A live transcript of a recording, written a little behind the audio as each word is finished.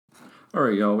All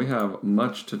right, y'all, we have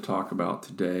much to talk about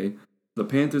today. The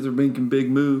Panthers are making big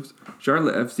moves.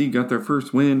 Charlotte FC got their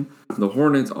first win. The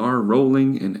Hornets are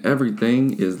rolling, and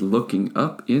everything is looking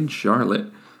up in Charlotte.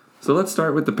 So let's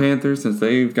start with the Panthers since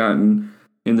they've gotten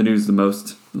in the news the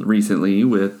most recently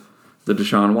with the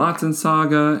Deshaun Watson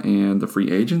saga and the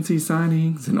free agency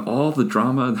signings and all the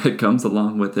drama that comes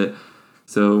along with it.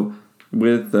 So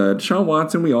with Deshaun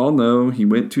Watson, we all know he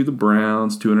went to the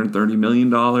Browns, $230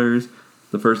 million.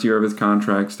 The first year of his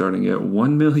contract starting at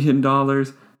 $1 million.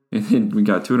 And then we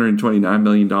got $229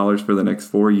 million for the next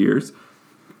 4 years.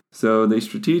 So they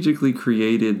strategically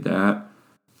created that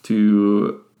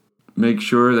to make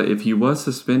sure that if he was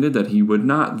suspended that he would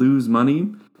not lose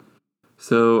money.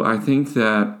 So I think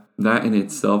that in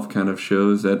itself kind of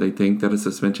shows that they think that a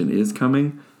suspension is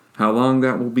coming. How long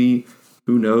that will be,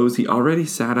 who knows? He already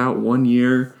sat out 1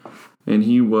 year and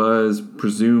he was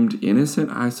presumed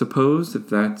innocent, I suppose, if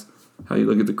that's how you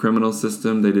look at the criminal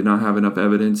system. They did not have enough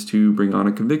evidence to bring on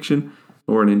a conviction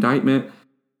or an indictment.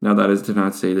 Now, that is to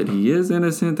not say that he is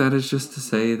innocent. That is just to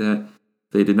say that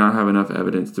they did not have enough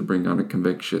evidence to bring on a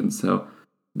conviction. So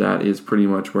that is pretty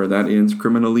much where that ends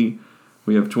criminally.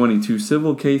 We have 22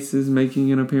 civil cases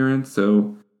making an appearance,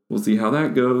 so we'll see how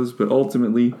that goes. But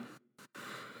ultimately,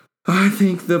 I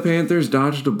think the Panthers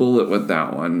dodged a bullet with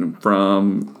that one.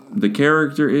 From the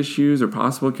character issues or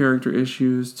possible character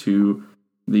issues to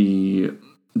the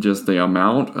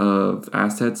amount of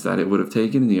assets that it would have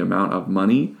taken and the amount of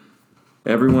money.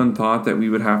 Everyone thought that we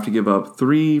would have to give up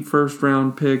 3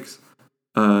 first-round picks,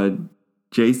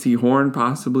 J.C. Horn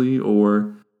possibly,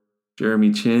 or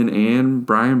Jeremy Chin and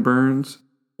Brian Burns,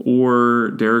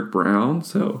 or Derek Brown.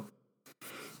 So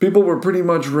people were pretty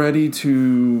much ready to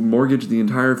mortgage the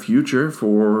entire future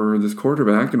for this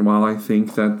quarterback. And while I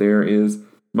think that there is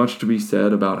much to be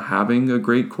said about having a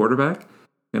great quarterback,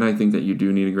 and I think that you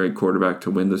do need a great quarterback to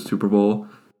win the Super Bowl,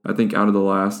 I think out of the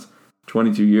last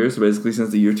 22 years, so basically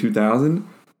since the year 2000,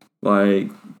 like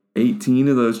 18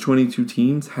 of those 22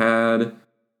 teams had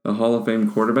a Hall of Fame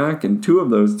quarterback, and 2 of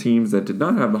those teams that did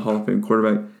not have a Hall of Fame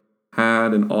quarterback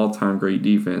had an all-time great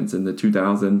defense. In the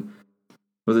 2000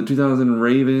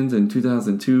 Ravens and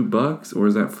 2002 Bucks, or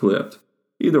is that flipped?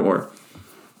 Either or.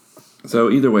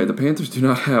 So either way, the Panthers do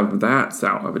not have that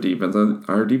stout of a defense.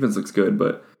 Our defense looks good,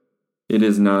 but it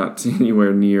is not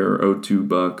anywhere near 02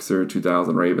 Bucks or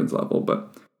 2000 Ravens level,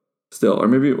 but still, or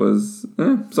maybe it was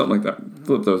something like that.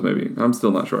 Flip those maybe. I'm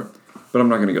still not sure, but I'm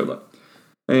not going to go look.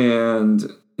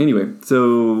 And anyway,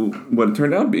 so what it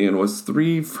turned out being was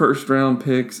 3 first-round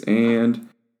picks and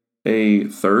a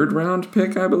third-round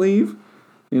pick, I believe.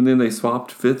 And then they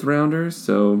swapped 5th-rounders,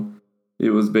 so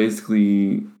it was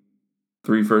basically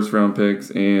 3 first-round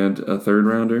picks and a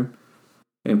third-rounder.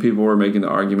 And people were making the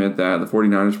argument that the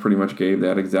 49ers pretty much gave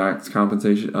that exact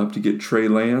compensation up to get Trey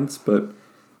Lance, but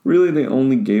really they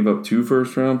only gave up 2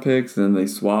 first-round picks, and then they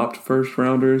swapped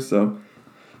first-rounders. So,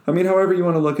 I mean, however you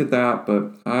want to look at that,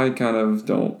 but I kind of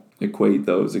don't equate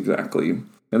those exactly.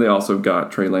 And they also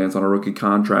got Trey Lance on a rookie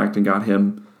contract and got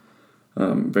him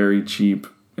very cheap.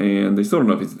 And they still don't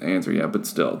know if he's an answer yet, but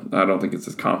still, I don't think it's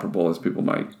as comparable as people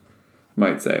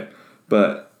might say.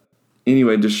 But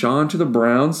anyway, Deshaun to the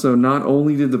Browns. So not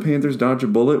only did the Panthers dodge a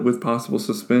bullet with possible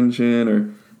suspension,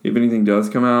 or if anything does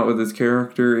come out with his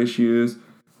character issues,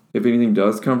 if anything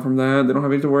does come from that, they don't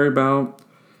have anything to worry about.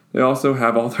 They also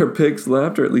have all their picks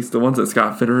left, or at least the ones that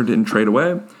Scott Fitterer didn't trade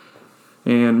away.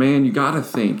 And man, you got to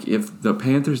think, if the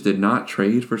Panthers did not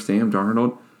trade for Sam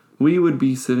Darnold, we would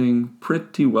be sitting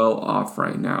pretty well off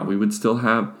right now. We would still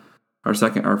have our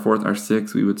 2nd, our 4th, our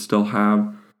 6th. We would still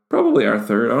have probably our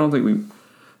 3rd.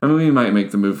 We might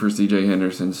make the move for C.J.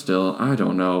 Henderson still. I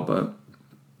don't know, but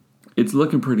it's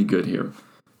looking pretty good here.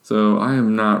 So I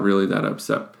am not really that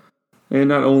upset. And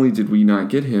not only did we not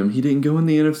get him, he didn't go in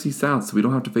the NFC South, so we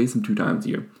don't have to face him 2 times a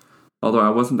year. Although I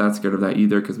wasn't that scared of that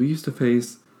either, because we used to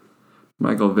face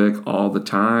Michael Vick all the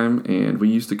time, and we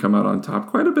used to come out on top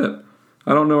quite a bit.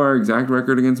 I don't know our exact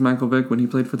record against Michael Vick when he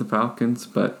played for the Falcons,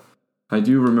 but I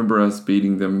do remember us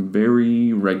beating them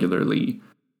very regularly.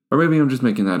 Or maybe I'm just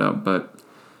making that up, but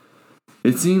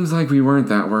it seems like we weren't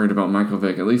that worried about Michael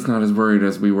Vick, at least not as worried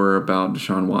as we were about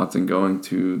Deshaun Watson going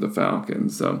to the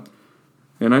Falcons.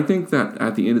 And I think that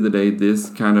at the end of the day,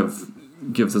 this kind of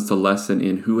gives us a lesson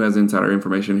in who has insider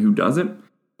information and who doesn't.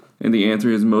 And the answer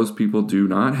is most people do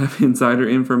not have insider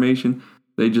information.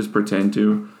 They just pretend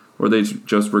to, or they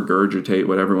just regurgitate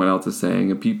what everyone else is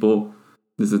saying. And people,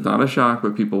 this is not a shock,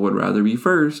 but people would rather be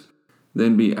first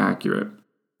than be accurate.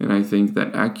 And I think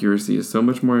that accuracy is so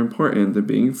much more important than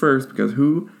being first, because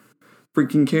who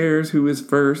freaking cares who is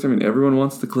first? I mean, everyone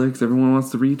wants the clicks, everyone wants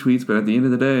the retweets, but at the end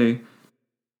of the day,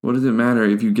 what does it matter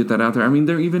if you get that out there? I mean,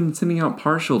 they're even sending out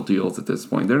partial deals at this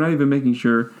point. They're not even making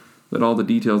sure that all the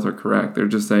details are correct. They're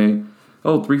just saying,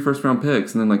 oh, 3 first-round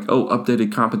picks, and then like, oh,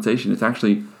 updated compensation. It's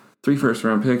actually 3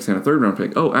 first-round picks and a third-round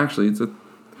pick. Oh, actually, it's a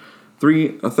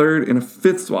third, and a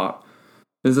fifth swap.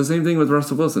 It's the same thing with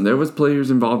Russell Wilson. There was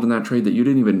players involved in that trade that you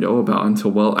didn't even know about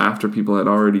until well after people had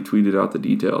already tweeted out the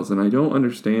details. And I don't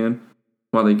understand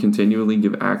why they continually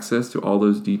give access to all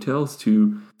those details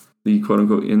to the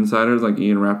quote-unquote insiders like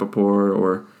Ian Rappaport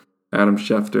or Adam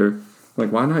Schefter.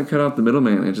 Like, why not cut out the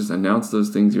middleman and just announce those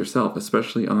things yourself,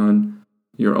 especially on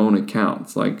your own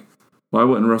accounts? Like, why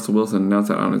wouldn't Russell Wilson announce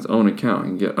that on his own account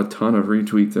and get a ton of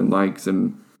retweets and likes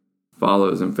and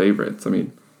follows and favorites? I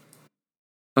mean,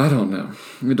 I don't know.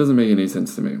 It doesn't make any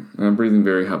sense to me. I'm breathing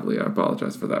very heavily. I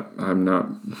apologize for that. I'm not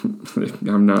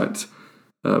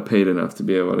paid enough to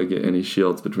be able to get any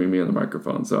shields between me and the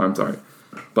microphone, so I'm sorry.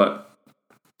 But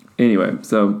anyway,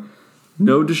 so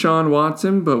no Deshaun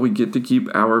Watson, but we get to keep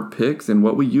our picks, and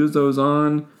what we use those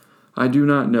on, I do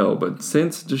not know. But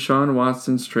since Deshaun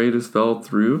Watson's trade has fell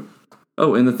through,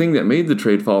 oh, and the thing that made the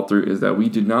trade fall through is that we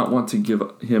did not want to give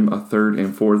him a 3rd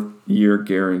and 4th year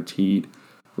guaranteed,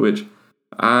 which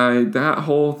that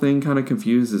whole thing kind of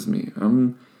confuses me.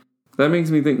 That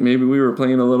makes me think maybe we were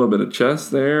playing a little bit of chess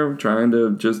there, trying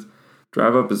to just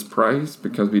drive up his price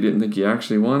because we didn't think he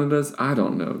actually wanted us. I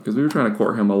don't know, because we were trying to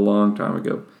court him a long time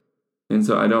ago. And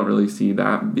so I don't really see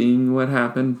that being what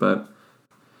happened, but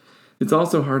it's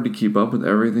also hard to keep up with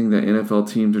everything that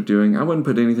NFL teams are doing. I wouldn't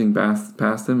put anything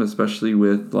past them, especially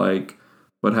with like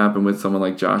what happened with someone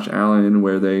like Josh Allen,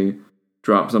 where they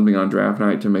dropped something on draft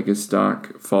night to make his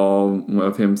stock fall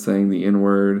of him saying the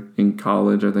N-word in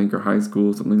college, I think, or high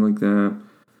school, something like that.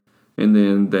 And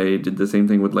then they did the same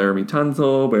thing with Laramie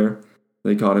Tunsil, where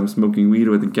they caught him smoking weed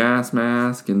with a gas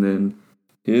mask, and then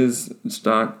his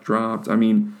stock dropped. I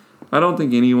mean, I don't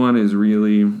think anyone is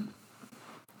really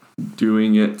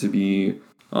doing it to be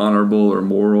honorable or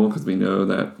moral, because we know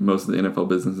that most of the NFL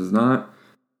business is not.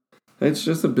 It's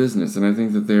just a business, and I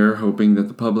think that they're hoping that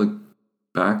the public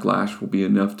backlash will be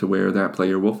enough to where that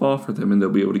player will fall for them and they'll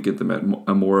be able to get them at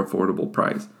a more affordable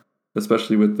price,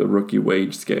 especially with the rookie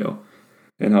wage scale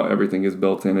and how everything is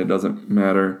built in. It doesn't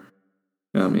matter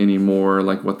anymore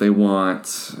like what they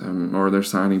want or their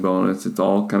signing bonus. It's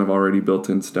all kind of already built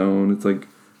in stone. It's like,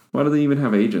 why do they even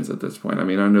have agents at this point? I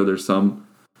mean, I know there's some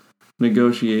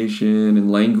negotiation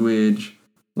and language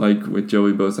like with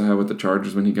Joey Bosa had with the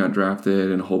Chargers when he got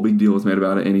drafted, and a whole big deal was made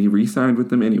about it, and he re-signed with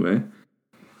them anyway.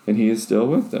 And he is still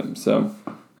with them. So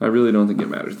I really don't think it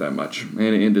matters that much. And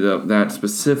it ended up, that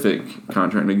specific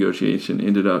contract negotiation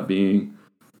ended up being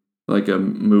like a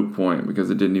moot point because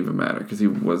it didn't even matter because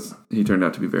he turned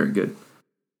out to be very good.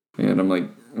 And I'm like,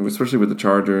 especially with the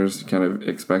Chargers, you kind of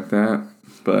expect that.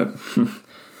 But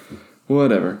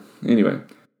whatever. Anyway,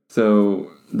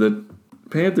 so the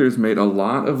Panthers made a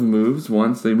lot of moves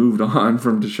once they moved on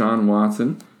from Deshaun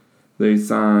Watson. They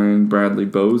signed Bradley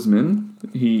Bozeman.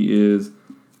 He is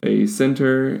a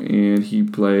center, and he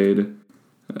played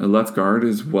a left guard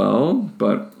as well,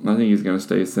 but I think he's going to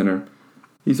stay a center.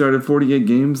 He started 48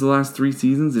 games the last 3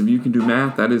 seasons. If you can do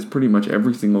math, that is pretty much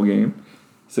every single game.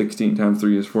 16 times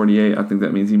 3 is 48. I think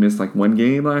that means he missed like 1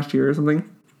 game last year or something.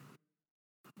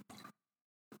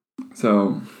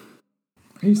 So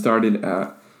he started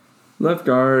at left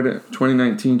guard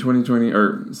 2019, 2020,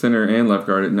 or center and left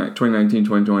guard at 2019,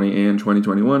 2020, and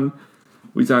 2021.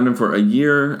 We signed him for a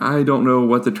year. I don't know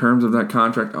what the terms of that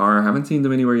contract are. I haven't seen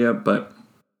them anywhere yet, but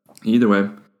either way,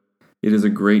 it is a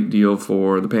great deal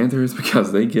for the Panthers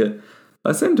because they get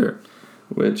a center,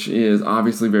 which is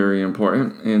obviously very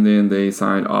important. And then they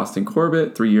signed Austin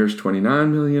Corbett, 3 years,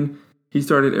 $29 million. He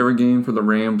started every game for the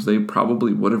Rams. They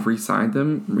probably would have re-signed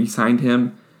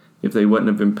him if they wouldn't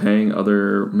have been paying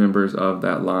other members of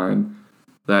that line.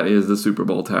 That is the Super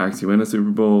Bowl tax. You win a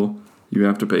Super Bowl, you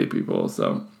have to pay people.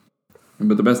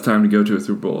 But the best time to go to a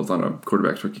Super Bowl is on a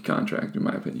quarterback's rookie contract, in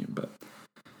my opinion. But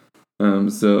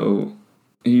so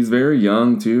he's very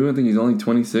young, too. I think he's only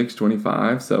 26,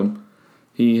 25. So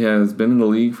he has been in the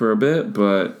league for a bit,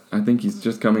 but I think he's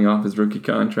just coming off his rookie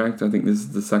contract. I think this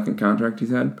is the second contract he's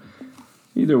had.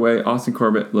 Either way, Austin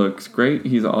Corbett looks great.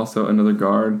 He's also another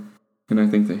guard, and I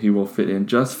think that he will fit in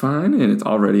just fine, and it's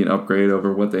already an upgrade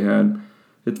over what they had.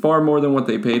 It's far more than what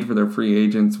they paid for their free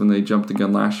agents when they jumped the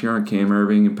gun last year on Cam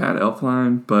Irving and Pat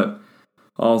Elflein, but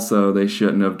also they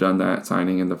shouldn't have done that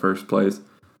signing in the first place.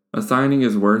 A signing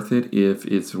is worth it if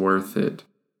it's worth it.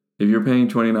 If you're paying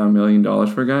 $29 million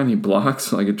for a guy and he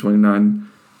blocks like a $29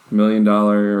 million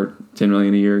or $10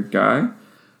 million a year guy,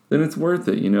 then it's worth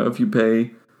it. You know, if you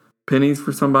pay pennies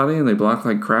for somebody and they block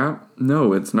like crap,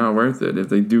 no, it's not worth it. If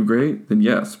they do great, then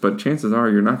yes. But chances are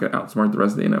you're not going to outsmart the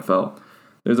rest of the NFL.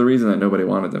 There's a reason that nobody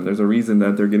wanted them. There's a reason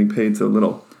that they're getting paid so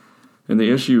little. And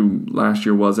the issue last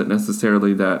year wasn't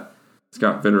necessarily that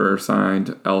Scott Fitterer signed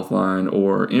Elflein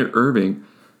or Irving.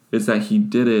 It's that he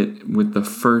did it with the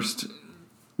first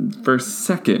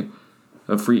second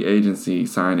of free agency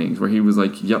signings where he was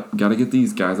like, yep, got to get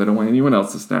these guys. I don't want anyone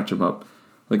else to snatch them up.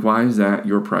 Like, why is that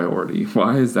your priority?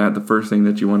 Why is that the first thing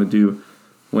that you want to do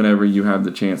whenever you have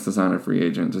the chance to sign a free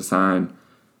agent, to sign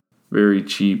very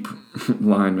cheap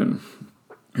linemen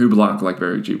who block like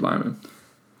very cheap linemen?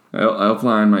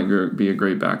 Elflein might be a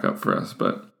great backup for us,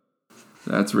 but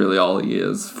that's really all he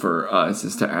is for us,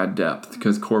 is to add depth,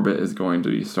 because Corbett is going to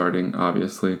be starting,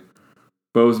 obviously.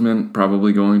 Bozeman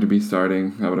probably going to be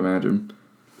starting, I would imagine,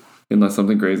 unless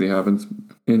something crazy happens,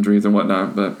 injuries and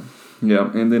whatnot. But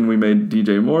yeah, and then we made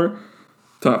DJ Moore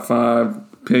top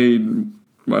 5 paid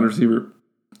wide receiver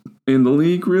in the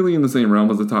league, really in the same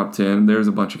realm as the top 10. There's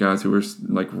a bunch of guys who are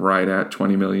like right at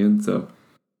 20 million, so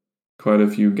quite a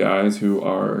few guys who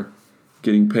are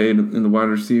getting paid in the wide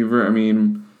receiver. I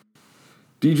mean,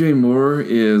 DJ Moore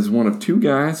is one of 2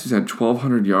 guys who's had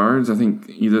 1,200 yards, I think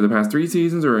either the past 3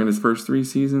 seasons or in his first 3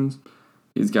 seasons.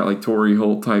 He's got like Torrey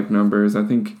Holt type numbers. I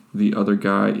think the other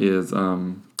guy is,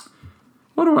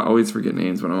 why do I always forget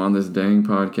names when I'm on this dang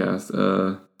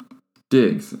podcast?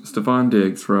 Diggs, Stephon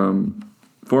Diggs from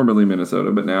formerly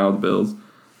Minnesota, but now the Bills.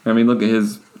 I mean, look at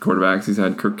his quarterbacks. He's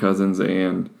had Kirk Cousins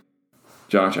and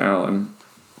Josh Allen.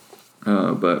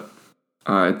 But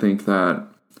I think that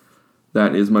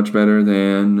is much better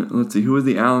than, let's see, who was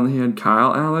the Allen he had?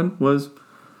 Kyle Allen was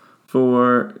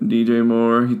for DJ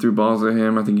Moore. He threw balls at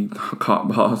him. I think he caught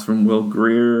balls from Will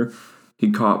Greer. He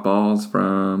caught balls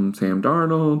from Sam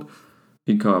Darnold.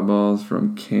 He caught balls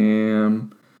from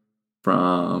Cam,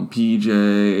 from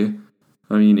PJ.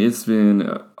 I mean, it's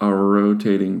been a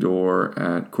rotating door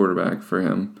at quarterback for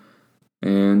him.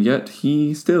 And yet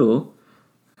he still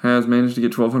has managed to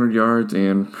get 1,200 yards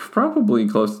and probably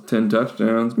close to 10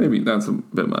 touchdowns. Maybe that's a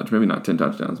bit much. Maybe not 10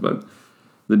 touchdowns, but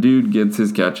the dude gets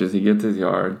his catches. He gets his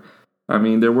yard. I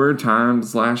mean, there were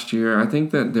times last year, I think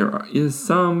that there is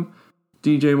some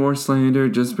DJ Moore slander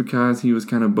just because he was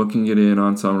kind of booking it in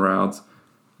on some routes,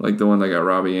 like the one that got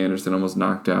Robbie Anderson almost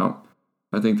knocked out.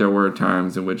 I think there were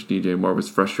times in which DJ Moore was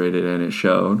frustrated, and it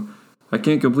showed. I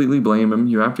can't completely blame him.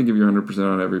 You have to give your 100%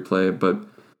 on every play, but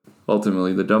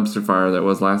ultimately, the dumpster fire that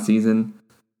was last season,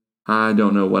 I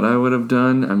don't know what I would have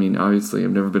done. I mean, obviously,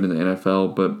 I've never been in the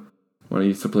NFL, but when I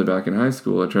used to play back in high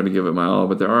school, I tried to give it my all.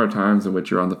 But there are times in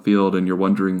which you're on the field and you're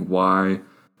wondering why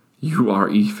you are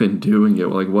even doing it.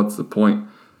 Like, what's the point?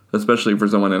 Especially for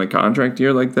someone in a contract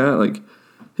year like that. Like,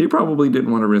 he probably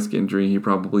didn't want to risk injury. He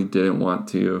probably didn't want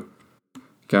to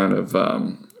kind of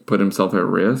put himself at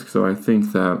risk. So I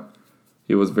think that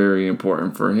it was very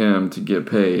important for him to get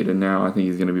paid, and now I think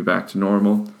he's going to be back to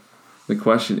normal. The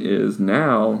question is,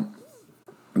 now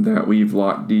that we've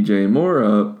locked DJ Moore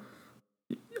up,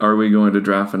 are we going to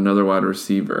draft another wide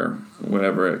receiver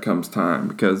whenever it comes time?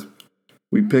 Because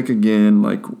we pick again,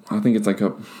 like, I think it's like a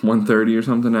 130 or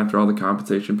something after all the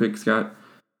compensation picks got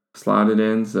slotted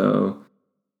in, so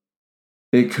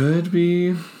it could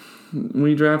be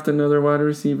we draft another wide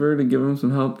receiver to give him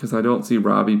some help, because I don't see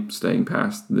Robbie staying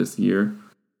past this year.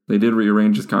 They did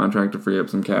rearrange his contract to free up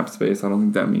some cap space. I don't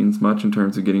think that means much in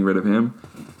terms of getting rid of him.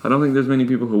 I don't think there's many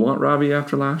people who want Robbie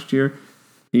after last year.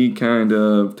 He kind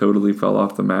of totally fell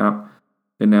off the map,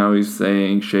 and now he's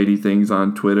saying shady things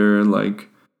on Twitter, like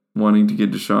wanting to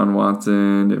get Deshaun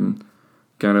Watson, and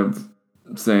kind of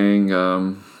saying,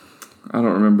 I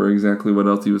don't remember exactly what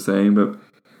else he was saying, but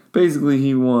basically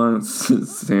he wants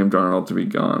Sam Darnold to be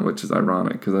gone, which is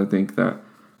ironic because I think that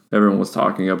everyone was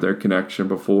talking up their connection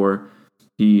before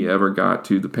he ever got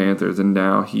to the Panthers, and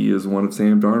now he is one of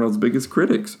Sam Darnold's biggest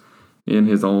critics in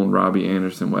his own Robbie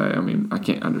Anderson way. I mean, I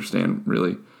can't understand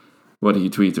really what he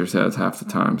tweets or says half the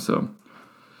time, so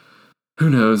who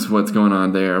knows what's going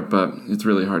on there, but it's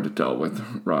really hard to tell with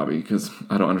Robbie because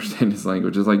I don't understand his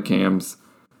language. It's like Cam's,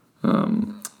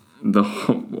 the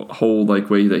whole like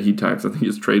way that he types, I think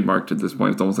is trademarked at this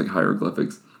point. It's almost like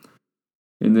hieroglyphics.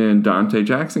 And then Dante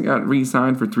Jackson got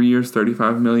re-signed for 3 years,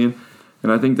 $35 million.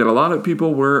 And I think that a lot of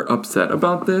people were upset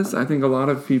about this. I think a lot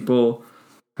of people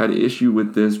had issue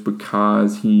with this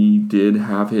because he did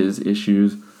have his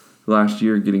issues last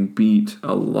year, getting beat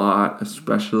a lot,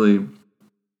 especially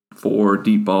for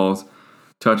deep balls,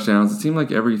 touchdowns. It seemed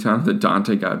like every time that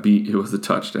Dante got beat, it was a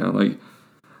touchdown. Like,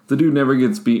 the dude never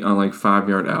gets beat on like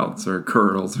 5-yard outs or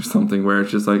curls or something where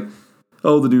it's just like,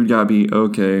 oh, the dude got beat.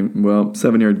 Okay, well,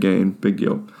 7-yard gain, big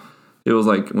deal. it was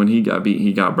like when he got beat,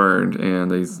 he got burned,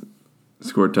 and they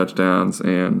scored touchdowns,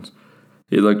 and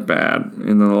he looked bad.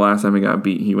 And then the last time he got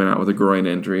beat, he went out with a groin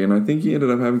injury, and I think he ended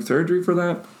up having surgery for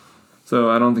that. So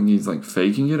I don't think he's like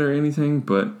faking it or anything,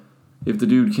 but if the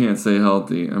dude can't stay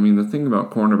healthy, I mean, the thing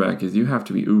about cornerback is you have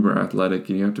to be uber athletic,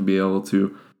 and you have to be able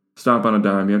to stop on a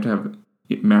dime. You have to have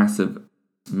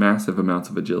massive amounts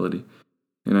of agility.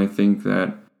 And I think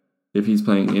that if he's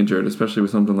playing injured, especially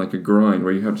with something like a groin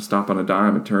where you have to stop on a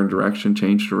dime and turn direction,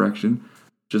 change direction,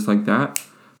 just like that,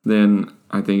 then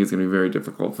I think it's going to be very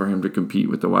difficult for him to compete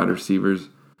with the wide receivers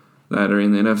that are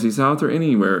in the NFC South or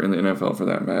anywhere in the NFL for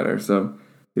that matter. So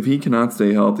if he cannot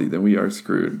stay healthy, then we are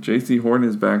screwed. J.C. Horn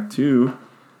is back too,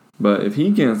 but if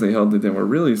he can't stay healthy, then we're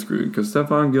really screwed because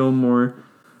Stephon Gilmore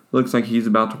looks like he's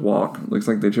about to walk. Looks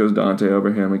like they chose Dante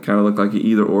over him. It kind of looked like an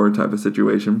either-or type of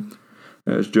situation,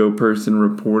 as Joe Person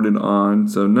reported on.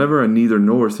 So never a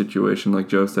neither-nor situation like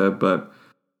Joe said, but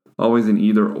always an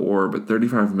either-or. But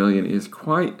 $35 million is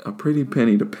quite a pretty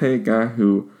penny to pay a guy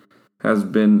who has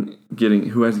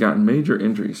gotten major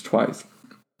injuries twice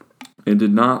and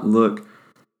did not look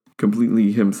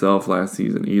completely himself last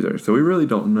season either. So we really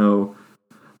don't know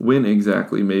when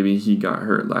exactly maybe he got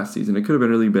hurt last season. It could have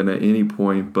really been at any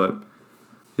point, but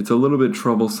it's a little bit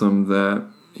troublesome that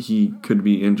he could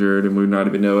be injured and we would not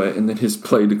even know it, and then his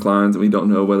play declines and we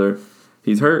don't know whether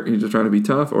he's hurt, he's just trying to be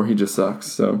tough, or he just sucks.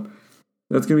 So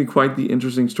that's going to be quite the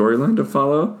interesting storyline to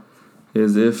follow,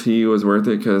 is if he was worth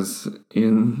it, because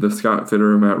in the Scott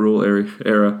Fitterer, Matt Rule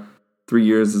era, 3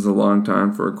 years is a long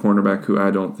time for a cornerback who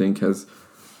I don't think has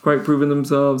quite proven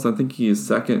themselves. I think he is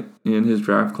second in his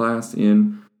draft class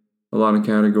in a lot of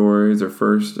categories, or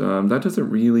first. That doesn't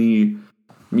really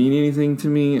mean anything to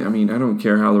me. I mean, I don't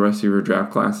care how the rest of your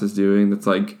draft class is doing. That's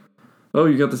like, oh,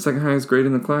 you got the second highest grade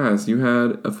in the class. You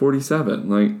had a 47.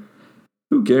 Like,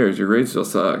 who cares? Your grade still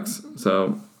sucks.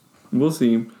 So, we'll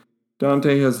see.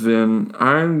 Dante has been...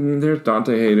 There's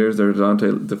Dante haters. There's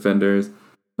Dante defenders.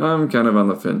 I'm kind of on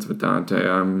the fence with Dante.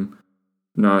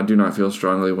 Do not feel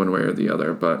strongly one way or the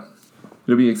other, but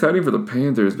it'll be exciting for the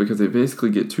Panthers because they basically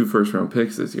get 2 first-round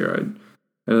picks this year.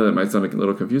 I know that might sound like a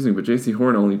little confusing, but J.C.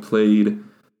 Horn only played...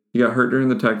 He got hurt during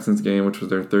the Texans game, which was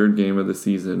their 3rd game of the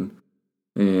season,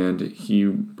 and he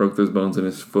broke those bones in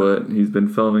his foot. He's been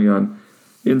filming on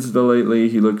Insta lately.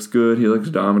 He looks good. He looks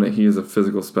dominant. He is a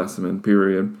physical specimen,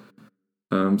 period.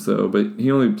 But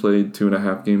he only played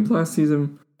 2.5 games last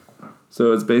season,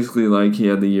 so it's basically like he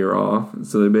had the year off.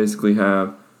 So they basically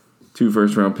have 2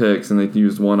 first-round picks, and they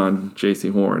used one on J.C.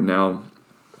 Horn. Now,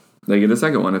 they get a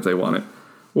second one if they want it.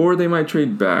 Or they might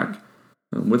trade back.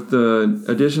 With the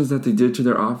additions that they did to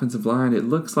their offensive line, it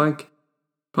looks like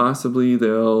possibly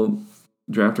they'll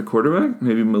draft a quarterback,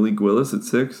 maybe Malik Willis at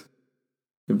 6.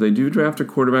 If they do draft a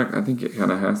quarterback, I think it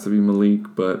kind of has to be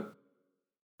Malik, but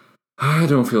I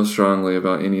don't feel strongly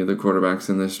about any of the quarterbacks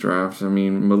in this draft. I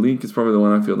mean, Malik is probably the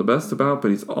one I feel the best about,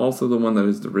 but he's also the one that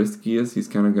is the riskiest. He's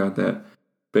kind of got that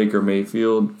Baker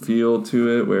Mayfield feel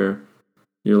to it where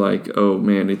you're like, oh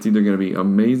man, it's either going to be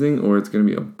amazing or it's going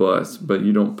to be a bust, but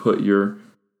you don't put your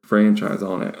franchise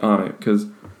on it because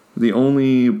the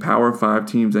only Power 5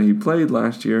 teams that he played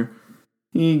last year,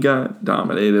 he got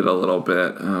dominated a little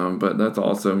bit, but that's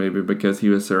also maybe because he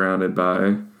was surrounded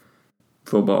by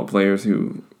football players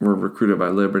who were recruited by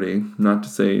Liberty. Not to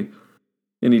say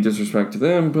any disrespect to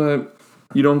them, but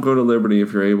you don't go to Liberty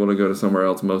if you're able to go to somewhere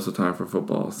else most of the time for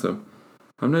football. So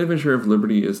I'm not even sure if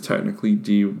Liberty is technically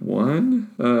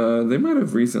D1. They might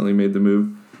have recently made the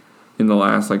move in the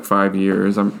last 5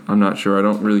 years. I'm not sure. I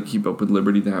don't really keep up with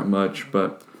Liberty that much,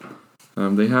 but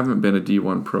they haven't been a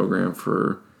D1 program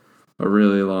for a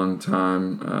really long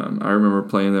time. I remember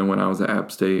playing them when I was at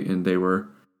App State, and they were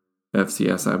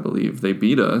FCS, I believe. They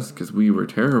beat us because we were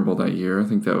terrible that year. I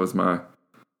think that was my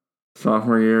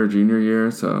sophomore year or junior year.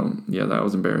 So, yeah, that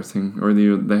was embarrassing. Or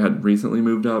they had recently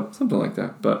moved up, something like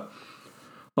that. But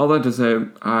all that to say,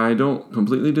 I don't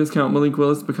completely discount Malik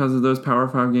Willis because of those Power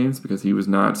 5 games, because he was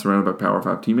not surrounded by Power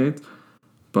 5 teammates,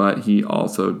 but he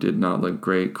also did not look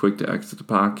great, quick to exit the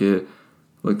pocket,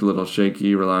 looked a little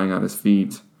shaky, relying on his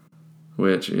feet,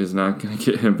 which is not going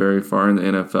to get him very far in the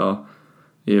NFL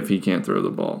if he can't throw the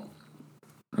ball.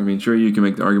 I mean, sure, you can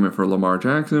make the argument for Lamar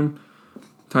Jackson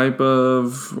type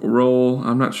of role.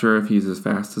 I'm not sure if he's as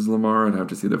fast as Lamar. I'd have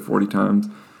to see that 40 times.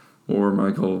 Or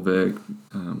Michael Vick.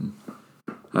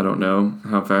 I don't know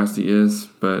how fast he is,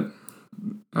 but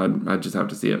I'd just have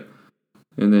to see it.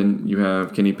 And then you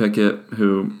have Kenny Pickett,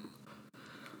 who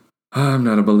I'm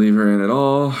not a believer in at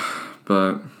all,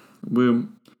 but we'll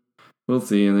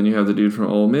see. And then you have the dude from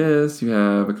Ole Miss. You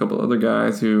have a couple other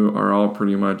guys who are all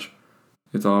pretty much,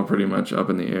 it's all pretty much up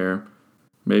in the air.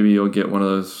 Maybe you'll get one of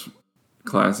those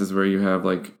classes where you have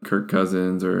like Kirk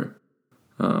Cousins or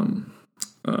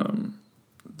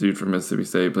dude from Mississippi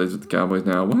State plays with the Cowboys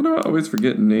now. Why do I always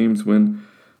forget names when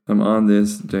I'm on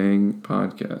this dang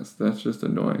podcast? That's just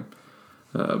annoying.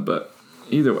 But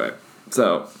either way,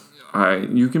 so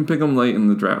you can pick them late in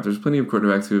the draft. There's plenty of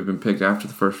quarterbacks who have been picked after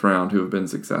the first round who have been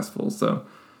successful. So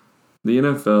the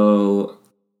NFL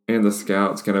and the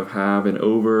scouts kind of have an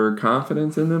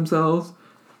overconfidence in themselves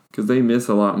because they miss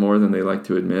a lot more than they like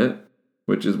to admit,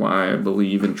 which is why I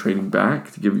believe in trading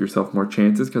back to give yourself more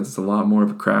chances because it's a lot more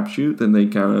of a crapshoot than they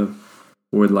kind of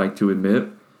would like to admit.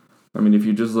 I mean, if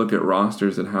you just look at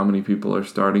rosters and how many people are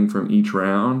starting from each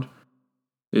round,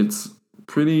 it's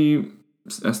pretty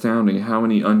astounding how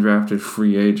many undrafted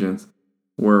free agents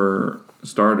were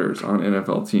starters on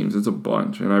NFL teams. It's a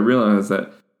bunch. And I realize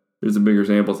that there's a bigger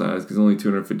sample size because only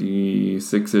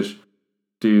 256-ish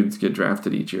dudes get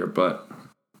drafted each year. But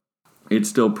it's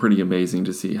still pretty amazing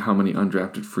to see how many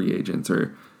undrafted free agents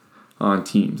are on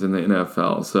teams in the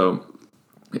NFL. So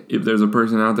if there's a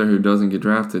person out there who doesn't get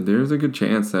drafted, there's a good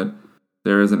chance that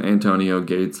there is an Antonio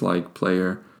Gates-like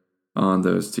player on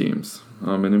those teams.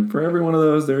 And for every one of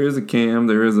those, there is a Cam,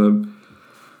 there is a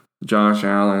Josh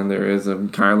Allen, there is a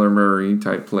Kyler Murray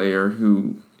type player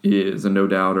who is a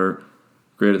no-doubter,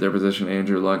 great at their position,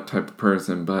 Andrew Luck type of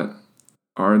person. But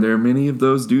are there many of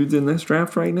those dudes in this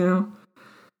draft right now?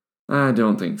 I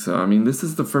don't think so. I mean, this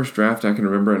is the first draft I can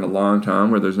remember in a long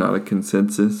time where there's not a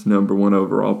consensus number one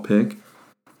overall pick.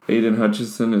 Aiden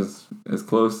Hutchinson is as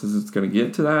close as it's going to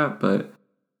get to that, but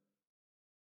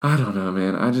I don't know,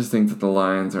 man. I just think that the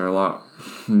Lions are a lot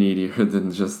needier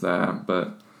than just that,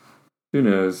 but who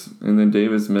knows? And then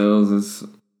Davis Mills is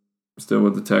still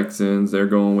with the Texans. They're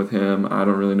going with him. I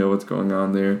don't really know what's going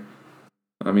on there.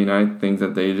 I mean, I think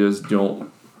that they just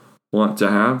don't want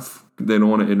to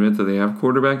admit that they have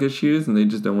quarterback issues, and they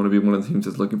just don't want to be one of the teams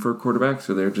that's looking for a quarterback,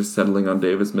 so they're just settling on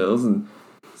Davis Mills and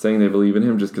saying they believe in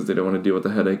him just because they don't want to deal with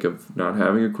the headache of not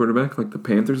having a quarterback like the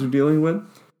Panthers are dealing with.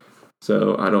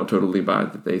 So I don't totally buy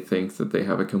that they think that they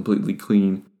have a completely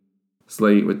clean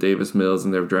slate with Davis Mills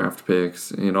and their draft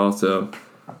picks. And also,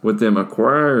 with them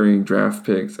acquiring draft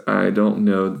picks, I don't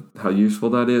know how useful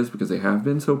that is because they have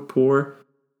been so poor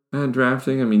at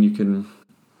drafting. I mean, you can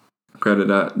credit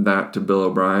that to Bill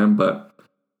O'Brien, but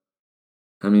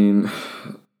I mean,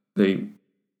 they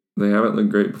haven't looked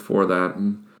great before that.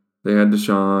 They had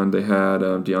Deshaun, they had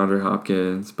DeAndre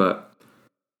Hopkins, but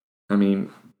I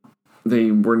mean,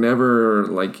 they were never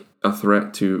like a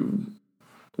threat to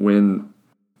win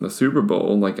the Super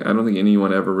Bowl. Like, I don't think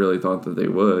anyone ever really thought that they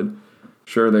would.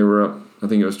 Sure, they were up, I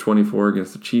think it was 24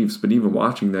 against the Chiefs, but even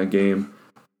watching that game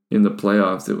in the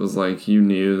playoffs, it was like you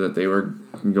knew that they were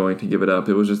going to give it up.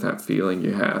 It was just that feeling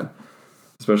you had,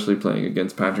 especially playing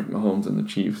against Patrick Mahomes and the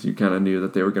Chiefs. You kind of knew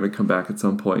that they were going to come back at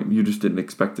some point. You just didn't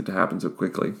expect it to happen so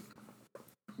quickly.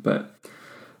 But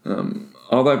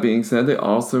all that being said, they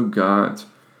also got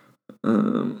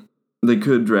they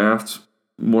could draft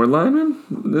more linemen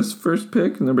this first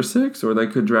pick, number 6, or they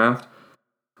could draft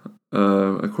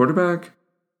a quarterback.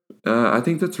 I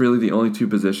think that's really the only two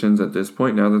positions at this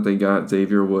point now that they got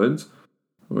Xavier Woods.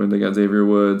 Or they got Xavier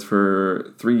Woods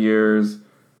for 3 years.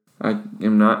 I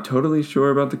am not totally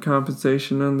sure about the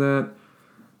compensation on that.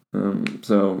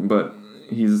 But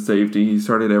he's a safety. He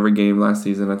started every game last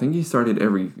season. I think he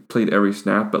played every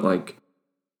snap but like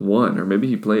one, or maybe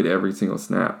he played every single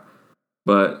snap.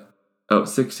 But,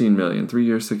 $16 million. 3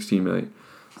 years, $16 million.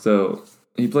 So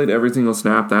he played every single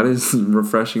snap. That is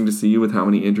refreshing to see with how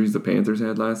many injuries the Panthers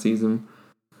had last season.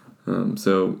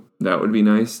 So that would be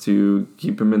nice to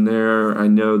keep him in there. I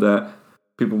know that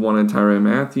people wanted Tyrann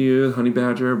Mathieu, Honey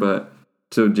Badger, but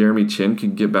so Jeremy Chin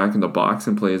could get back in the box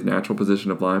and play his natural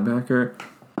position of linebacker.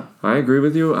 I agree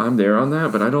with you. I'm there on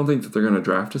that, but I don't think that they're going to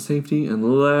draft a safety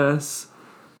unless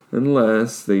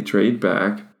they trade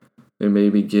back and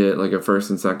maybe get like a first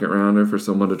and second rounder for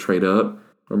someone to trade up,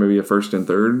 or maybe a first and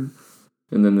third,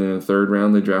 and then in the third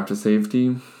round they draft a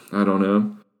safety. I don't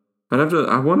know.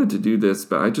 I wanted to do this,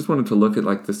 but I just wanted to look at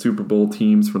like the Super Bowl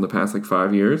teams from the past like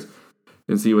 5 years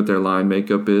and see what their line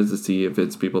makeup is, to see if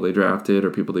it's people they drafted or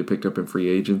people they picked up in free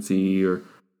agency or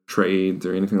trades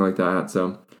or anything like that.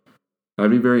 So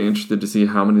I'd be very interested to see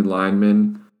how many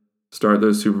linemen start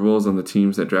those Super Bowls on the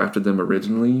teams that drafted them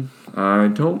originally.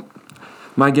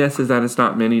 My guess is that it's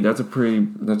not many. That's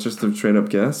just a straight up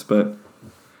guess, but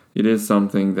it is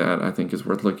something that I think is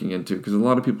worth looking into because a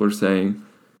lot of people are saying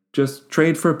just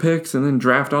trade for picks and then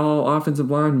draft all offensive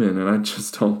linemen, and I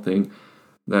just don't think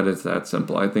that it's that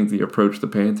simple. I think the approach the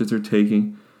Panthers are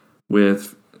taking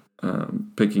with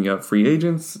picking up free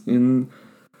agents in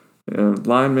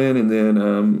lineman, and then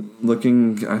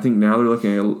I think now they're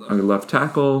looking at a left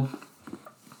tackle.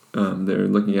 They're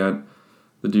looking at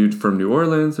the dude from New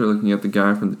Orleans. They're looking at the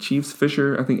guy from the Chiefs,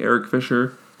 Fisher. I think Eric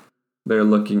Fisher. They're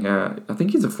looking at, I think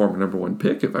he's a former number 1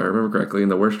 pick, if I remember correctly, in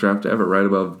the worst draft ever, right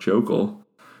above Jokel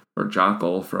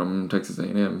from Texas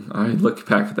A&M. I look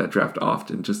back at that draft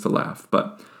often just to laugh.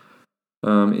 But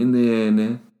and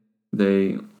then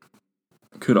they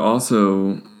could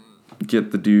also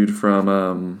get the dude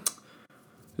from,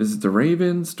 is it the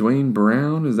Ravens? Dwayne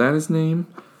Brown, is that his name?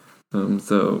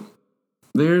 So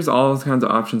there's all kinds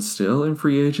of options still in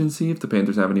free agency if the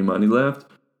Panthers have any money left.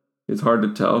 It's hard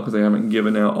to tell because they haven't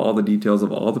given out all the details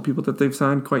of all the people that they've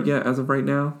signed quite yet as of right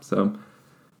now. So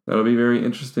that'll be very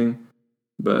interesting.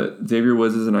 But Xavier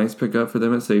Woods is a nice pickup for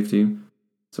them at safety.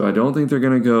 So I don't think they're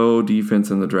going to go defense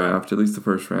in the draft, at least the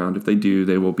first round. If they do,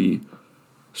 they will be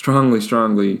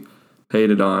strongly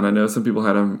hated on. I know some people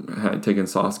had taken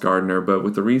Sauce Gardner, but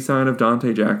with the re-sign of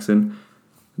Dante Jackson,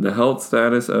 the health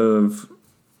status of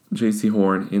J.C.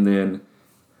 Horn, and then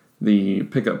the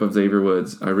pickup of Xavier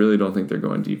Woods, I really don't think they're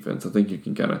going defense. I think you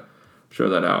can kind of show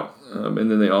that out. And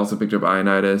then they also picked up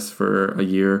Ioannidis for a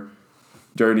year.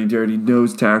 Dirty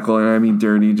nose tackle, and I mean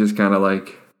dirty, just kind of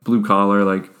like blue collar,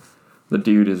 like the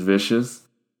dude is vicious.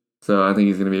 So I think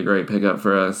he's going to be a great pickup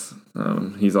for us.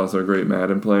 He's also a great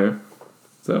Madden player.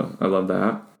 So I love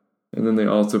that. And then they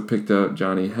also picked up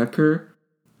Johnny Hekker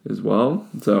as well.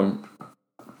 So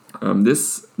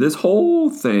this whole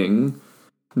thing,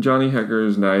 Johnny Hekker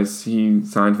is nice. He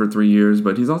signed for 3 years,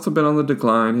 but he's also been on the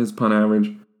decline. His punt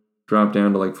average dropped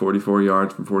down to like 44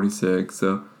 yards from 46.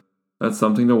 So that's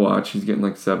something to watch. He's getting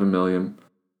like $7 million.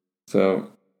 So,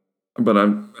 but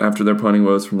after their punting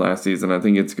woes from last season, I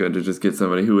think it's good to just get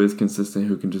somebody who is consistent,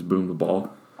 who can just boom the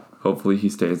ball. Hopefully he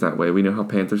stays that way. We know how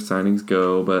Panthers signings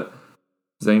go, but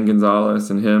Zane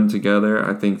Gonzalez and him together,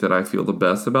 I think that I feel the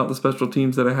best about the special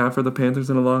teams that I have for the Panthers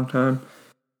in a long time.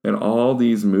 And all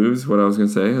these moves, what I was going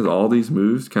to say is all these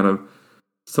moves kind of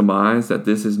surmise that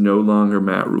this is no longer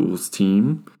Matt Rule's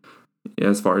team.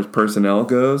 As far as personnel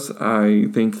goes, I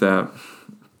think that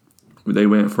they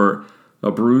went for a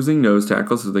bruising nose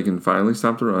tackle so they can finally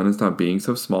stop the run and stop being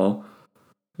so small.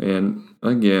 And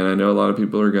again, I know a lot of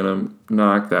people are going to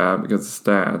knock that because of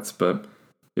stats, but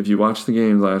if you watch the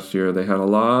games last year, they had a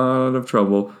lot of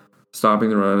trouble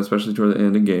stopping the run, especially toward the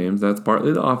end of games. That's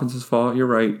partly the offense's fault, you're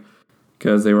right,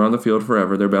 because they were on the field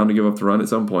forever. They're bound to give up the run at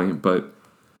some point, but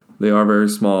they are very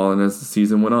small, and as the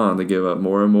season went on, they gave up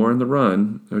more and more in the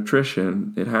run.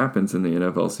 Attrition, it happens in the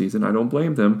NFL season. I don't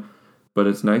blame them, but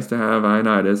it's nice to have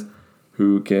Ioannidis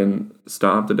who can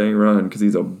stop the dang run because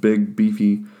he's a big,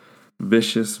 beefy,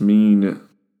 vicious, mean,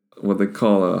 what they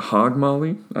call a hog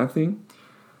molly, I think.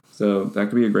 So that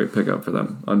could be a great pickup for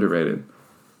them, underrated.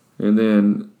 And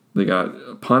then they got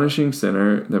a punishing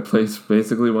center that plays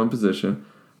basically one position,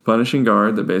 punishing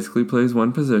guard that basically plays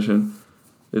one position.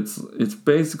 It's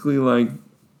basically like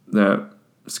that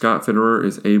Scott Fitterer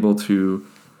is able to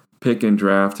pick and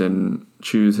draft and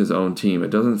choose his own team. It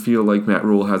doesn't feel like Matt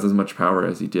Rule has as much power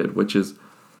as he did, which is,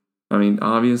 I mean,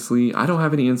 obviously, I don't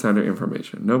have any insider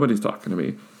information. Nobody's talking to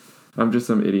me. I'm just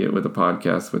some idiot with a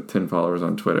podcast with 10 followers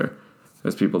on Twitter,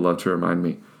 as people love to remind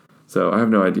me. So I have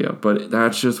no idea, but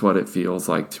that's just what it feels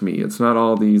like to me. It's not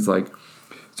all these like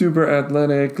super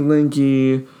athletic,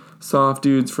 lanky, soft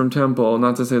dudes from Temple.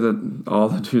 Not to say that all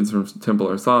the dudes from Temple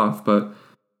are soft, but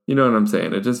you know what I'm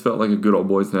saying. It just felt like a good old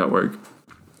boys network.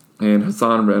 And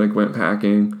Hassan Reddick went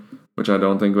packing, which I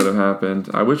don't think would have happened.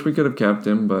 I wish we could have kept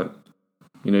him, but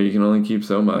you know, you can only keep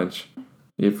so much.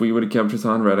 If we would have kept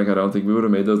Hassan Reddick, I don't think we would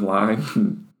have made those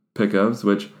line pickups,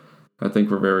 which I think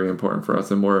were very important for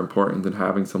us and more important than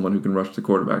having someone who can rush the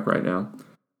quarterback right now,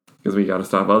 because we got to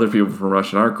stop other people from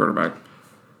rushing our quarterback.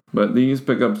 But these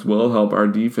pickups will help our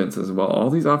defense as well. All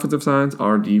these offensive signs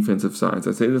are defensive signs.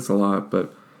 I say this a lot,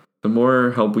 but the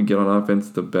more help we get on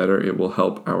offense, the better it will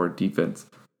help our defense.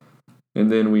 And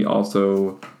then we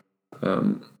also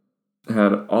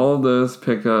had all of those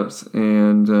pickups.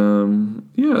 And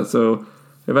so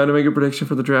if I had to make a prediction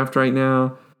for the draft right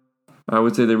now, I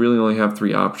would say they really only have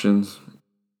 3 options.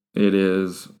 It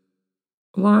is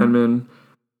lineman,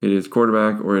 it is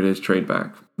quarterback, or it is trade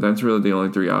back. That's really the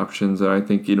only 3 options that I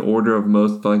think in order of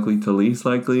most likely to least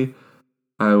likely.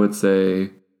 I would say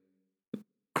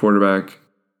quarterback,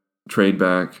 trade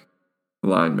back,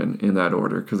 lineman in that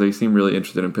order, because they seem really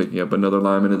interested in picking up another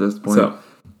lineman at this point. So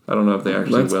I don't know if they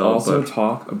actually will. Also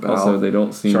talk about also they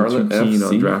don't seem Charlotte too keen FC.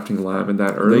 on drafting linemen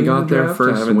that early. They got their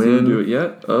first win do it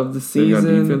yet of the They got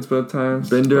season. defense both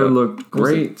times. Bender but looked we'll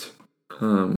see. great.